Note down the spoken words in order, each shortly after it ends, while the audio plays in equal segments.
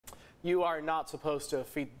You are not supposed to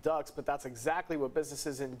feed ducks, but that's exactly what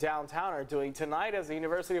businesses in downtown are doing tonight as the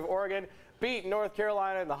University of Oregon beat North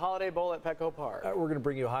Carolina in the Holiday Bowl at Petco Park. We're going to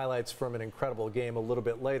bring you highlights from an incredible game a little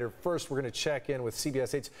bit later. First, we're going to check in with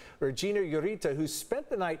CBS 8's Regina Urita, who spent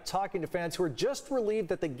the night talking to fans who are just relieved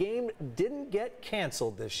that the game didn't get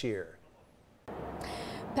canceled this year.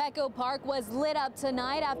 Petco Park was lit up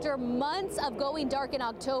tonight after months of going dark in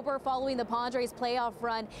October following the Padres playoff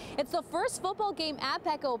run. It's the first football game at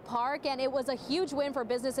Petco Park, and it was a huge win for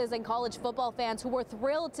businesses and college football fans who were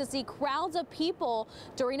thrilled to see crowds of people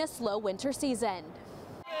during a slow winter season.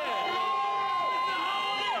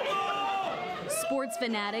 Sports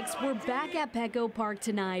fanatics were back at Petco Park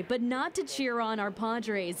tonight, but not to cheer on our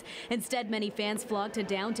Padres. Instead, many fans flocked to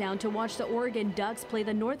downtown to watch the Oregon Ducks play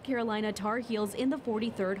the North Carolina Tar Heels in the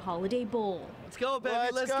 43rd Holiday Bowl. Let's go,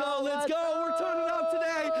 baby. Let's go. We're turning up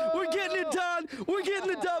today. We're getting it done. We're getting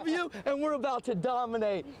the W, and we're about to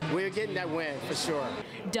dominate. We're getting that win for sure.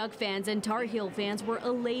 Duck fans and Tar Heel fans were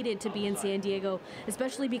elated to be in San Diego,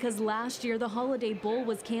 especially because last year the Holiday Bowl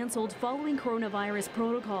was canceled following coronavirus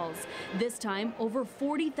protocols. This time, over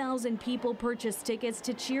 40,000 people purchased tickets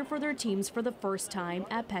to cheer for their teams for the first time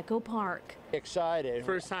at Petco Park. Excited.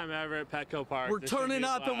 First time ever at Petco Park. We're turning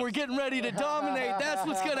up and we're getting ready to dominate. That's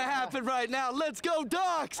what's going to happen right now. Let's go,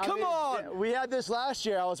 Ducks. Come on. We had this last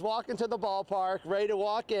year. I was walking to the ballpark, ready to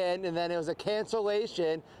walk in, and then it was a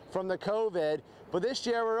cancellation from the COVID. But this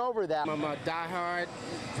year we're over that. I'm a diehard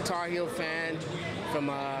Tar Heel fan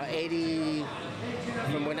from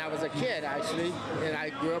from when I was a kid, actually. And I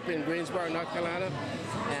grew up in Greensboro, North Carolina.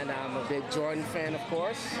 And I'm a big Jordan fan, of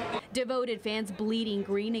course. Devoted fans bleeding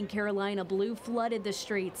green and Carolina blue flooded the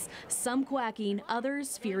streets, some quacking,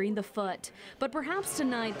 others fearing the foot. But perhaps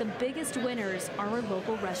tonight the biggest winners are our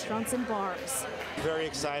local restaurants and bars. Very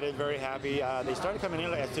excited, very happy. They started coming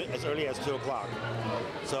in as early as 2 o'clock.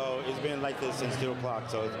 So it's been like this since 2 o'clock.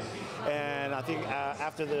 And I think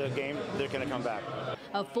after the game, they're going to come back.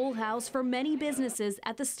 A full house for many businesses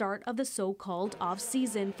at the start of the so-called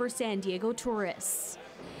off-season for San Diego tourists.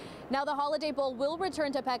 Now the Holiday Bowl will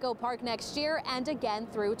return to Petco Park next year and again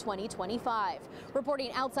through 2025.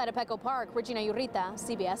 Reporting outside of Petco Park, Regina Urita,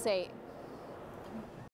 CBS 8.